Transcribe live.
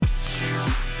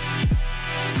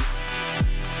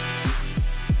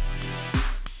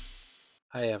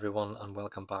Hi everyone, and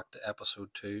welcome back to episode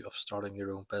 2 of Starting Your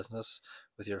Own Business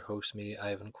with your host, me,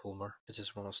 Ivan Colmer. I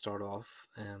just want to start off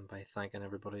by thanking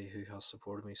everybody who has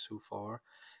supported me so far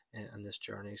in this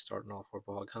journey, starting off our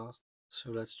podcast. So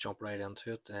let's jump right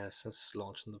into it. Since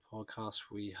launching the podcast,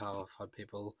 we have had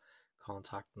people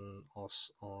contacting us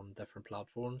on different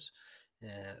platforms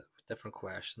with different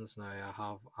questions. Now, I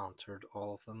have answered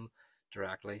all of them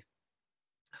directly.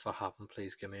 If I haven't,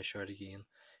 please give me a shout again.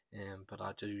 But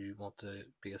I do want to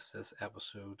base this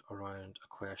episode around a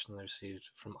question I received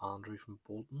from Andrew from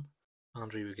Bolton.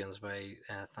 Andrew begins by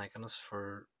thanking us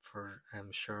for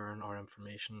sharing our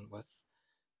information with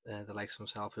the likes of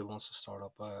himself who wants to start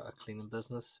up a cleaning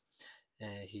business.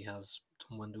 He has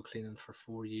done window cleaning for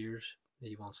 4 years.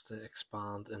 He wants to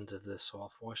expand into the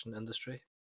soft washing industry.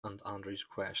 And Andrew's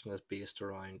question is based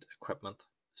around equipment.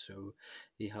 So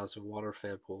he has a water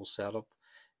fed pole setup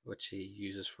which he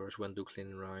uses for his window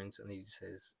cleaning rounds, and he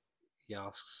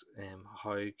asks,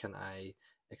 how can I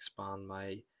expand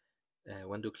my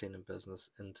window cleaning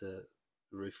business into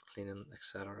roof cleaning,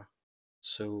 etc.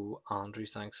 So Andrew,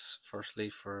 thanks firstly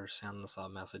for sending us that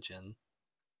message in.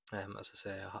 As I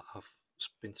say, I've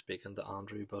been speaking to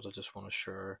Andrew, but I just want to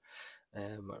share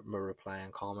my reply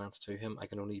and comments to him. I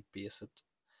can only base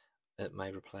my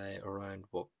reply around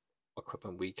what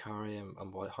equipment we carry and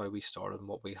how we started and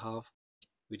what we have.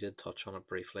 We did touch on it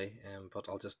briefly, but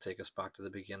I'll just take us back to the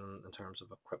beginning in terms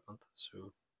of equipment.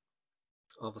 So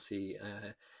obviously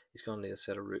he's going to need a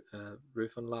set of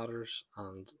roofing ladders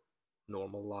and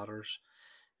normal ladders,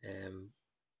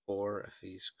 or if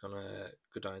he's going to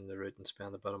go down the route and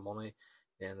spend a bit of money,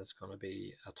 then it's going to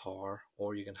be a tower,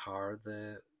 or you can hire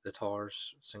the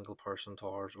towers, single person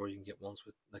towers, or you can get ones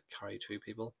with that carry two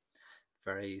people.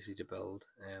 Very easy to build.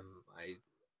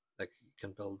 I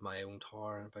can build my own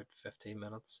tower in about 15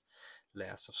 minutes,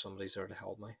 less if somebody's there to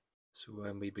help me. So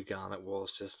when we began, it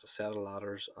was just a set of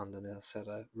ladders and then a set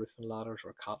of roofing ladders,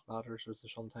 or cat ladders as they're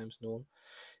sometimes known.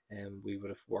 And we would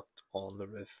have worked on the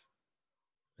roof.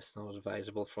 It's not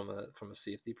advisable from a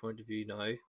safety point of view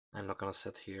now. I'm not going to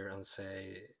sit here and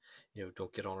say,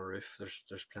 don't get on a roof.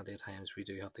 There's plenty of times we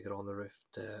do have to get on the roof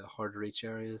to hard to reach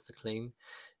areas to clean.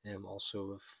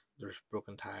 Also, if there's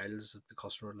broken tiles that the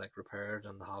customer would like repaired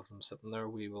and have them sitting there,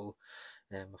 we will,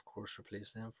 of course,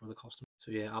 replace them for the customer.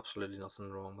 So yeah, absolutely nothing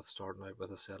wrong with starting out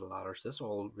with a set of ladders. This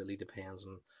all really depends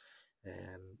on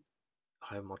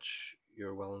how much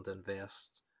you're willing to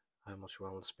invest, how much you're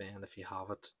willing to spend. If you have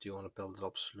it, do you want to build it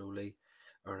up slowly,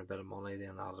 earn a bit of money,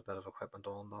 then add a bit of equipment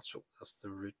on? That's the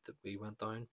route that we went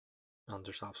down, and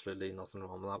there's absolutely nothing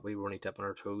wrong with that. We were only dipping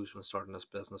our toes when starting this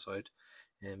business out,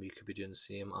 and you could be doing the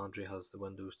same. Andrew has the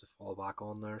windows to fall back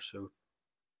on there, so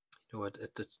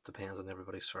it depends on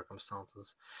everybody's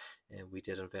circumstances. And we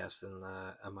did invest in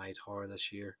a My Tower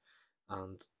this year,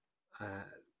 and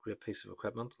great piece of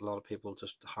equipment. A lot of people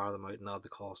just hire them out and add the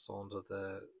cost onto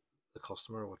the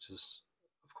customer, which is,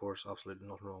 of course, absolutely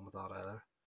nothing wrong with that either.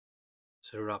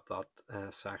 So to wrap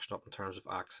that section up in terms of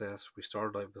access, we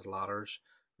started out with ladders,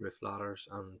 roof ladders,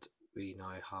 and we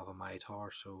now have a My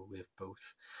Tower, so we have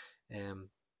both.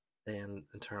 Then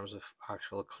in terms of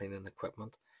actual cleaning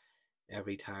equipment,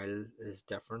 every tile is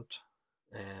different.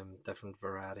 Different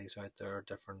varieties out there,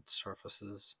 different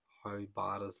surfaces. How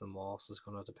bad is the moss is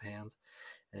going to depend.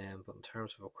 But in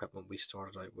terms of equipment, we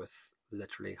started out with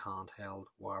literally handheld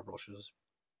wire brushes,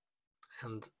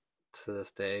 and to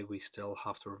this day we still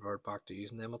have to revert back to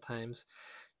using them at times,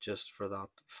 just for that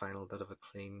final bit of a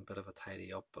clean, bit of a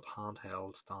tidy up. But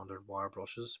handheld standard wire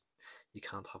brushes, you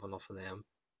can't have enough of them.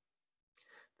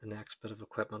 The next bit of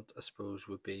equipment, I suppose,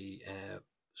 would be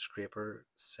scraper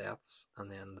sets,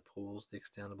 and then the poles, the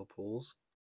extendable poles.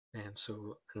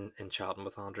 So in chatting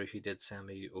with Andrew, he did send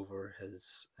me over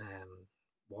his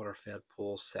water fed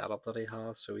pole setup that he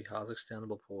has. So he has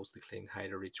extendable poles to clean high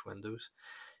to reach windows.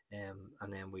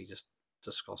 And then we just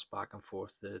discussed back and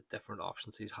forth the different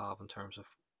options he'd have in terms of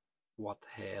what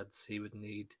heads he would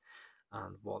need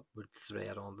and what would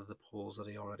thread onto the poles that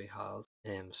he already has.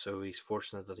 So he's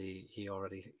fortunate that he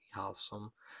already has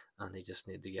some, and he just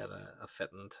need to get a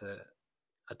fitting to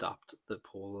adapt the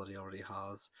pole that he already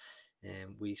has.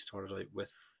 We started out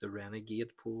with the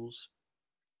Renegade poles,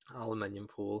 aluminium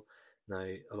pole. Now,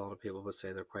 a lot of people would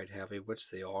say they're quite heavy, which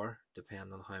they are,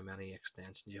 depending on how many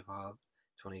extensions you have,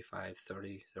 25,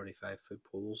 30, 35 foot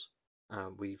poles.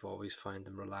 We've always found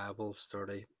them reliable,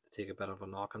 sturdy, they take a bit of a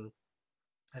knocking.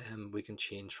 We can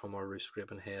change from our roof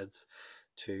scraping heads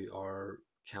to our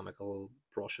chemical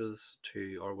brushes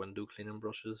to our window cleaning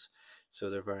brushes, so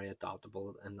they're very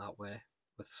adaptable in that way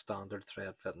with standard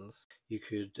thread fittings. You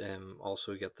could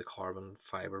also get the carbon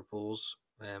fiber poles,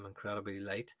 incredibly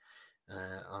light,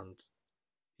 and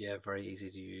Yeah, very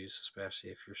easy to use, especially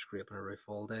if you're scraping a roof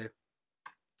all day.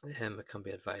 It can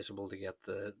be advisable to get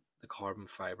the carbon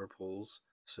fibre poles.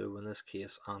 So in this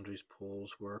case, Andrew's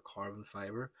poles were carbon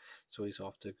fibre, so he's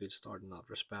off to a good start in that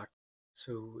respect.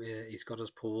 So he's got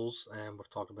his poles, and we've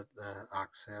talked about the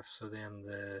access. So then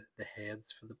the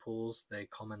heads for the poles, they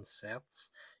come in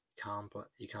sets.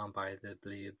 You can buy the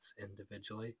blades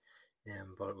individually,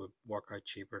 but it would work out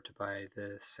cheaper to buy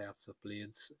the sets of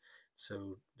blades.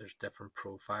 So there's different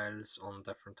profiles on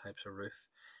different types of roof.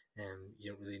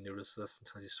 You don't really notice this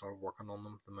until you start working on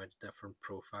them, the amount of different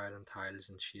profile and tiles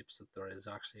and shapes that there is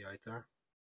actually out there.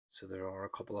 So there are a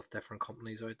couple of different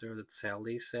companies out there that sell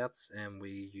these sets, and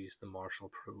we use the Marshall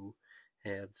Pro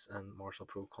heads and Marshall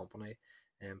Pro company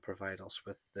and provide us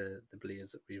with the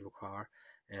blades that we require.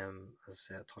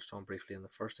 As I touched on briefly in the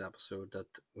first episode,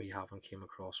 that we haven't came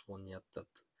across one yet that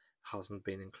hasn't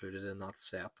been included in that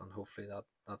set, and hopefully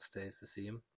that stays the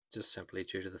same, just simply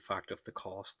due to the fact of the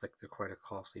cost. Like, they're quite a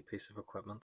costly piece of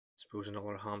equipment. I suppose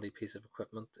another handy piece of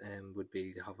equipment would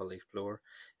be to have a leaf blower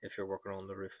if you're working on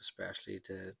the roof, especially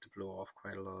to blow off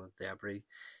quite a lot of debris.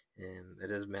 It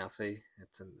is messy.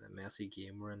 It's a messy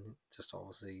game we're in. Just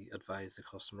obviously advise the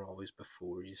customer always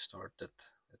before you start that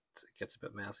it gets a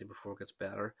bit messy before it gets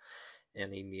better.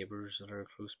 Any neighbours that are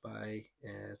close by,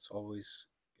 it's always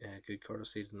good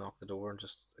courtesy to knock the door and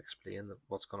just explain that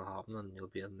what's going to happen, and you'll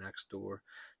be in next door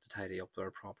to tidy up their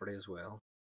property as well.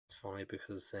 It's funny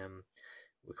because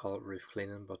we call it roof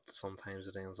cleaning, but sometimes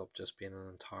it ends up just being an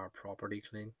entire property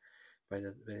clean by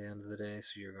the end of the day.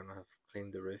 So you're going to have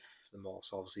cleaned the roof. The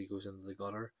moss obviously goes into the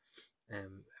gutter. If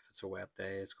it's a wet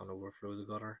day, it's going to overflow the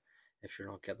gutter. If you're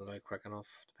not getting it out quick enough,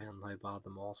 depending on how bad the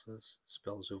moss is,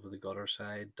 spills over the gutter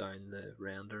side, down the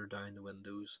render, down the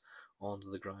windows,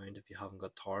 onto the ground if you haven't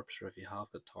got tarps, or if you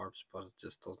have got tarps but it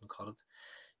just doesn't cut it.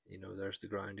 There's the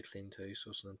ground to clean too,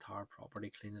 so it's an entire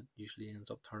property clean it usually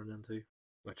ends up turning into.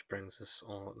 Which brings us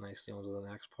on nicely onto the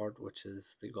next part, which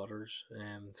is the gutters.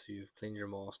 So you've cleaned your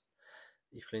moss,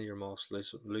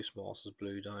 loose moss is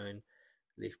blew down,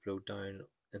 leaf blowed down,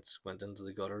 it's went into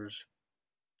the gutters.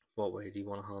 What way do you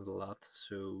want to handle that?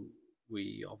 So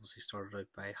we obviously started out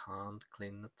by hand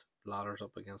cleaning it, ladders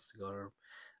up against the gutter,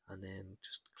 and then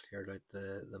just cleared out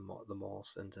the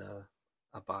moss into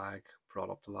a bag, brought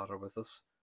up the ladder with us.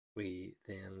 We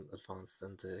then advanced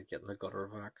into getting a gutter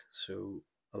vac. So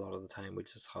a lot of the time we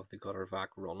just have the gutter vac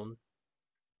running.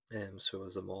 So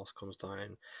as the moss comes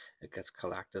down, it gets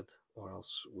collected, or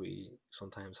else we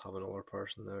sometimes have another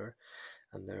person there,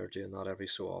 and they're doing that every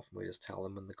so often. We just tell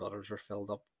them when the gutters are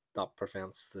filled up. That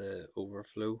prevents the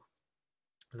overflow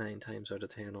 9 times out of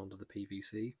 10 onto the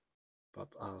PVC. But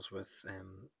as with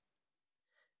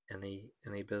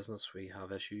any business, we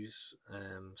have issues.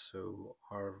 So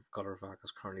our gutter vac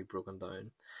is currently broken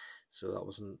down. So that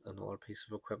was another piece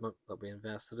of equipment that we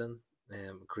invested in.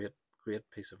 Great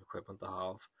piece of equipment to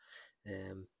have.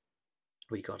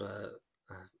 We got a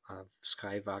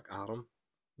Skyvac Atom,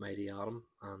 Mighty Atom,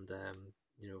 and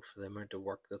for the amount of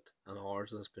work that and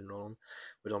hours that's been running,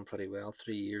 we've done pretty well.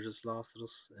 3 years it's lasted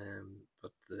us,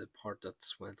 but the part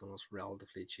that's went on us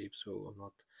relatively cheap, so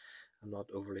I'm not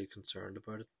overly concerned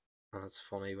about it. And it's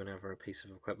funny whenever a piece of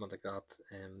equipment like that,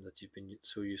 that you've been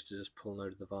so used to just pulling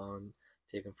out of the van,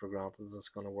 taking for granted that it's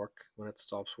going to work, when it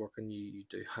stops working, you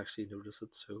do actually notice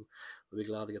it. So we'll be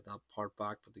glad to get that part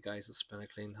back. But the guys at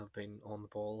Spinnaclean have been on the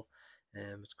ball.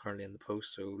 It's currently in the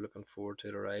post, so looking forward to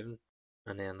it arriving.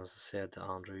 And then, as I said to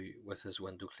Andrew, with his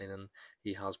window cleaning,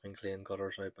 he has been cleaning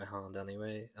gutters out by hand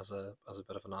anyway, as a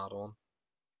bit of an add-on.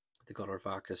 The gutter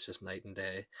vac is just night and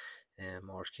day.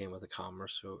 Ours came with a camera,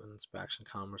 so an inspection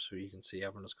camera, so you can see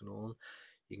everything that's going on.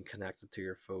 You can connect it to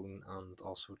your phone and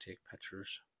also take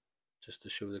pictures, just to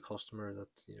show the customer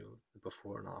that the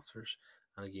before and afters.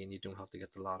 And again, you don't have to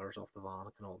get the ladders off the van;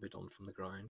 it can all be done from the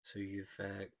ground. So you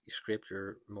scraped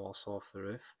your moss off the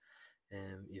roof,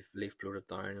 you've leaf blowed it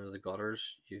down into the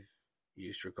gutters. You've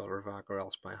used your gutter vac, or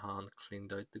else by hand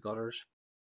cleaned out the gutters.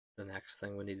 The next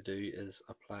thing we need to do is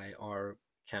apply our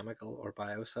chemical or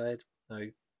biocide. Now,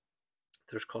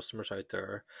 there's customers out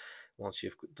there, once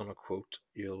you've done a quote,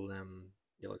 you'll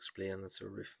explain it's a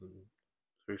roof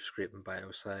scraping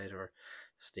biocide or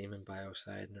steaming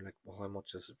biocide, and they're like, well, how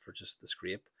much is it for just the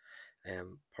scrape?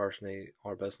 Personally,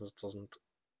 our business doesn't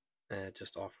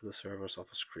just offer the service of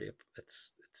a scrape.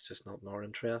 It's just not in our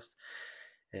interest.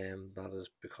 That is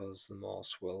because the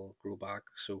moss will grow back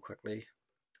so quickly,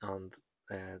 and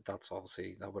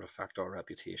that would affect our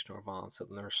reputation. Our van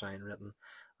sitting there, sign written.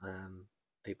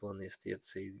 People in the estate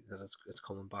see that it's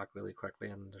coming back really quickly,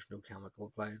 and there's no chemical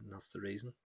applied, and that's the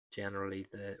reason. Generally,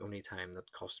 the only time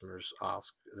that customers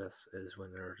ask this is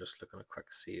when they're just looking at a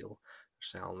quick sale,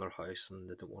 they're selling their house and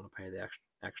they don't want to pay the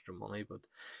extra money. But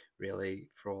really,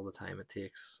 for all the time it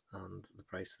takes and the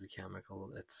price of the chemical,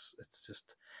 it's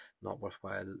just not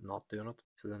worthwhile not doing it.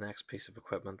 So the next piece of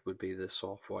equipment would be the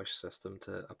soft wash system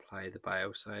to apply the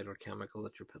biocide or chemical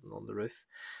that you're putting on the roof.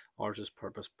 Ours is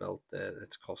purpose built,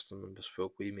 it's custom and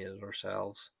bespoke. We made it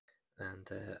ourselves. And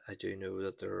I do know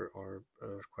that are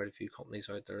quite a few companies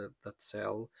out there that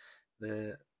sell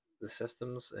the the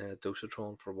systems.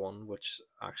 Dosatron for one, which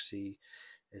actually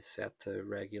is set to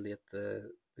regulate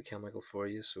the chemical for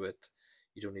you, so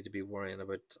you don't need to be worrying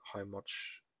about how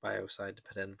much biocide to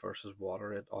put in versus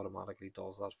water. It automatically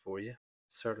does that for you.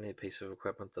 Certainly a piece of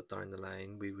equipment that down the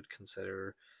line we would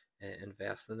consider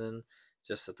investing in.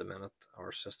 Just at the minute,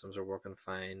 our systems are working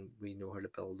fine. We know how to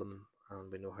build them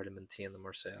and we know how to maintain them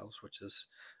ourselves, which is,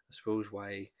 I suppose,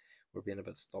 why we're being a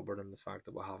bit stubborn in the fact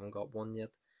that we haven't got one yet.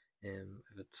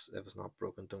 If it's not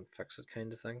broken, don't fix it,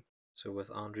 kind of thing. So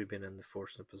with Andrew being in the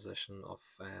fortunate position of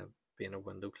being a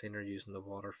window cleaner using the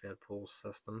water fed pole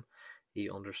system, he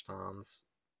understands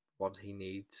what he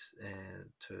needs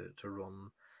to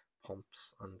run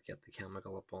pumps and get the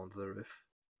chemical up onto the roof.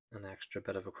 An extra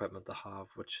bit of equipment to have,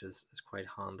 which is quite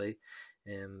handy.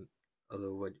 Um,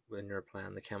 Although when you're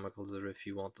applying the chemical to the roof,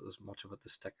 you want as much of it to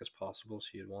stick as possible, so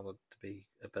you want it to be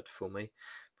a bit foamy.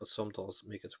 But some does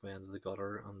make its way into the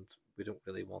gutter, and we don't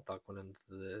really want that going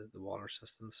into the water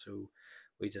system. So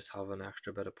we just have an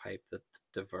extra bit of pipe that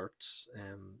diverts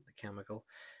the chemical,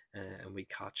 and we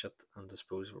catch it and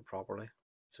dispose of it properly.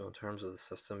 So in terms of the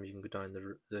system, you can go down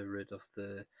the route of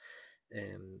the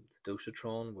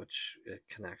dosatron, which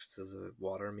connects to the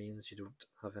water mains. You don't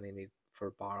have any need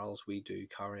for barrels. We do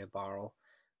carry a barrel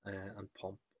and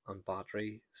pump and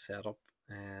battery setup,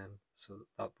 so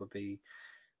that would be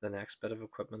the next bit of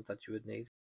equipment that you would need.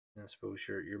 And I suppose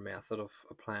your method of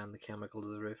applying the chemical to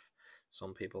the roof.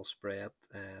 Some people spray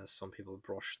it, some people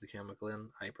brush the chemical in.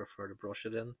 I prefer to brush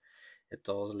it in. It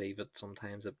does leave it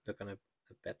sometimes looking a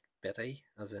bit bitty,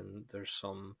 as in there's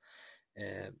some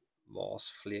uh, moss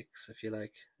flakes, if you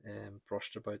like,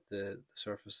 brushed about the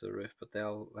surface of the roof, but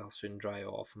they'll soon dry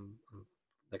off, and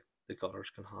like the gutters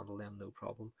can handle them no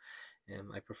problem.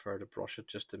 I prefer to brush it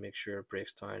just to make sure it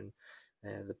breaks down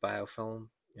the biofilm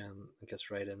and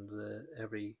gets right into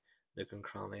every nook and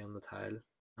cranny on the tile.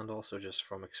 And also just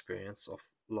from experience of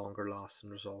longer lasting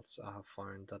results, I have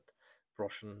found that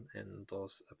brushing in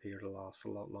does appear to last a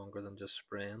lot longer than just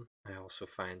spraying. I also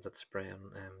find that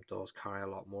spraying does carry a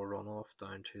lot more runoff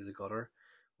down to the gutter,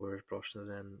 whereas brushing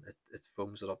it in, it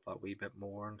foams it up that wee bit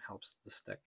more and helps it to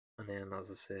stick. And then, as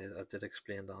I said, I did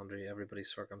explain to Andrew,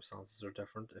 everybody's circumstances are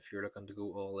different. If you're looking to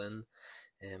go all in,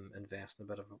 invest in a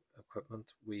bit of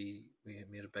equipment, we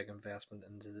made a big investment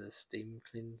into the steam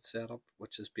clean setup,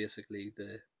 which is basically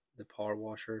the power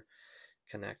washer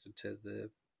connected to the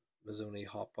Mazzoni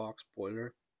hotbox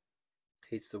boiler.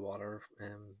 Heats the water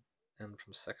in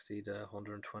from 60 to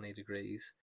 120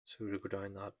 degrees. So to go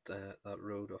down that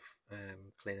road of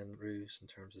cleaning roofs in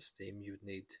terms of steam, you would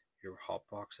need your hot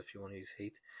box if you want to use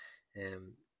heat.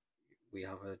 Um, we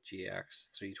have a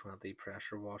GX 320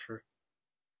 pressure washer,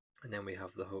 and then we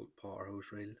have the power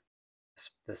hose reel.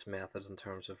 This method, in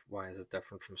terms of why is it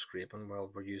different from scraping,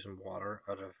 well, we're using water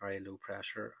at a very low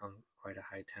pressure and quite a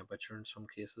high temperature in some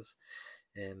cases.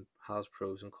 Has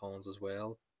pros and cons as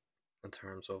well, in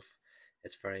terms of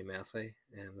it's very messy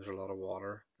and there's a lot of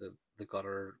water. The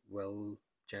gutter will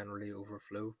generally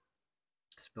overflow,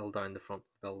 spill down the front of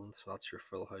the building, so that's your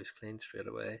full house clean straight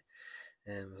away.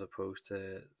 As opposed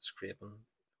to scraping,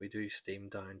 we do steam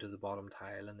down to the bottom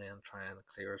tile and then try and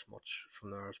clear as much from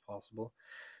there as possible.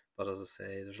 But as I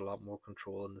say, there's a lot more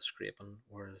control in the scraping,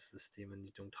 whereas the steaming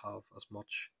you don't have as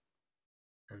much.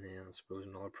 And then I suppose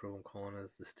another pro and con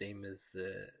is the steam is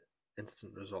the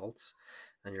instant results,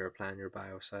 and you're applying your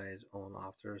biocide on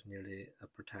after is nearly a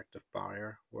protective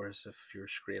barrier. Whereas if you're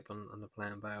scraping and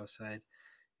applying biocide,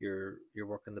 you're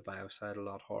working the biocide a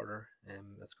lot harder,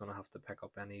 and it's going to have to pick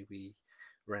up any wee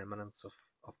remnants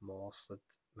of moss that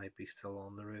might be still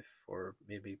on the roof, or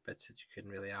maybe bits that you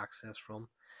couldn't really access from.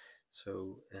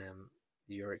 So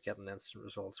you're getting instant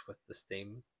results with the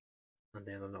steam. And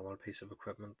then another piece of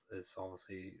equipment is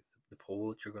obviously the pole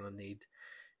that you're going to need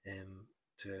um,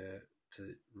 to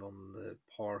to run the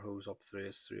power hose up through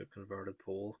is through a converted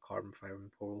pole, carbon fibre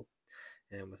pole,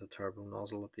 and with a turbo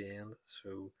nozzle at the end.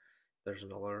 So there's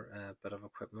another bit of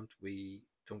equipment. We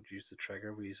don't use the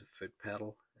trigger; we use a foot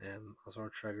pedal as our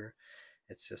trigger.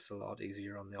 It's just a lot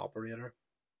easier on the operator.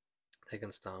 they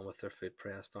can stand with their foot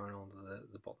pressed down onto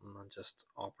the button and just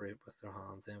operate with their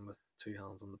hands in, with two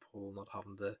hands on the pole, not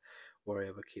having to worry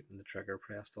about keeping the trigger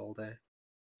pressed all day.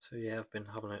 So yeah, I've been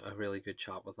having a really good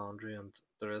chat with Andrew, and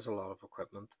there is a lot of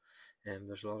equipment, and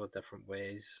there's a lot of different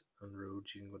ways and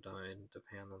roads you can go down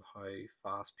depending on how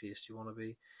fast paced you want to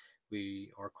be.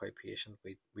 We are quite patient.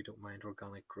 We don't mind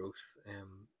organic growth.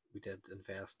 We did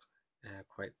invest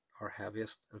quite our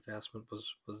heaviest investment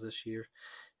was this year,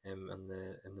 in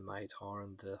the My Tower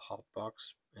and the hot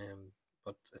box.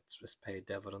 But it's paid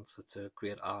dividends. It's a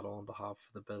great add-on to have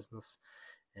for the business.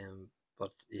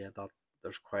 But yeah, that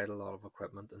there's quite a lot of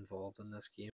equipment involved in this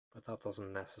game. But that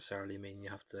doesn't necessarily mean you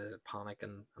have to panic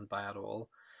and buy it all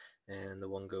in the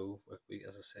one go. We,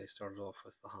 as I say, started off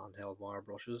with the handheld wire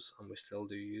brushes, and we still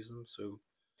do use them. So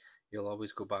you'll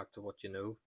always go back to what you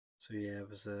know. So yeah, it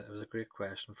was a great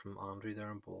question from Andrew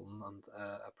there in Bolton, and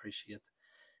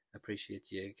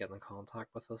appreciate you getting in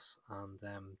contact with us. And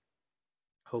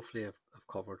hopefully I've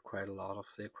covered quite a lot of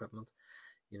the equipment.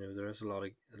 There is a lot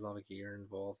of gear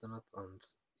involved in it, and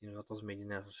it doesn't mean you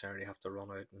necessarily have to run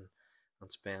out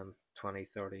and spend 20,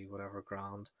 30, whatever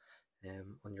grand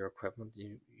on your equipment.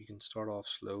 You can start off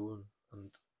slow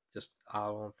and just add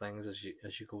on things as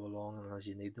you go along and as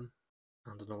you need them.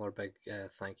 And another big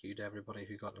thank you to everybody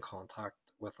who got in contact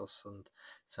with us and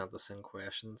sent us in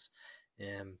questions.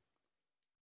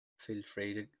 Feel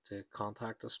free to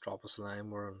contact us, drop us a line.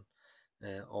 We're on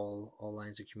all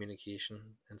lines of communication: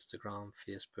 Instagram,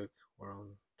 Facebook, we're on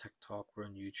TikTok, we're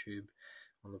on YouTube,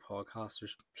 on the podcast.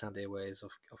 There's plenty of ways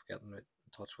of getting in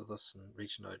touch with us and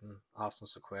reaching out and asking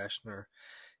us a question or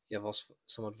give us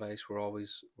some advice. We're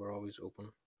always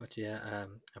open. But yeah,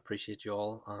 appreciate you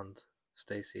all, and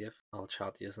stay safe. I'll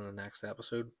chat to you in the next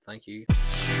episode. Thank you.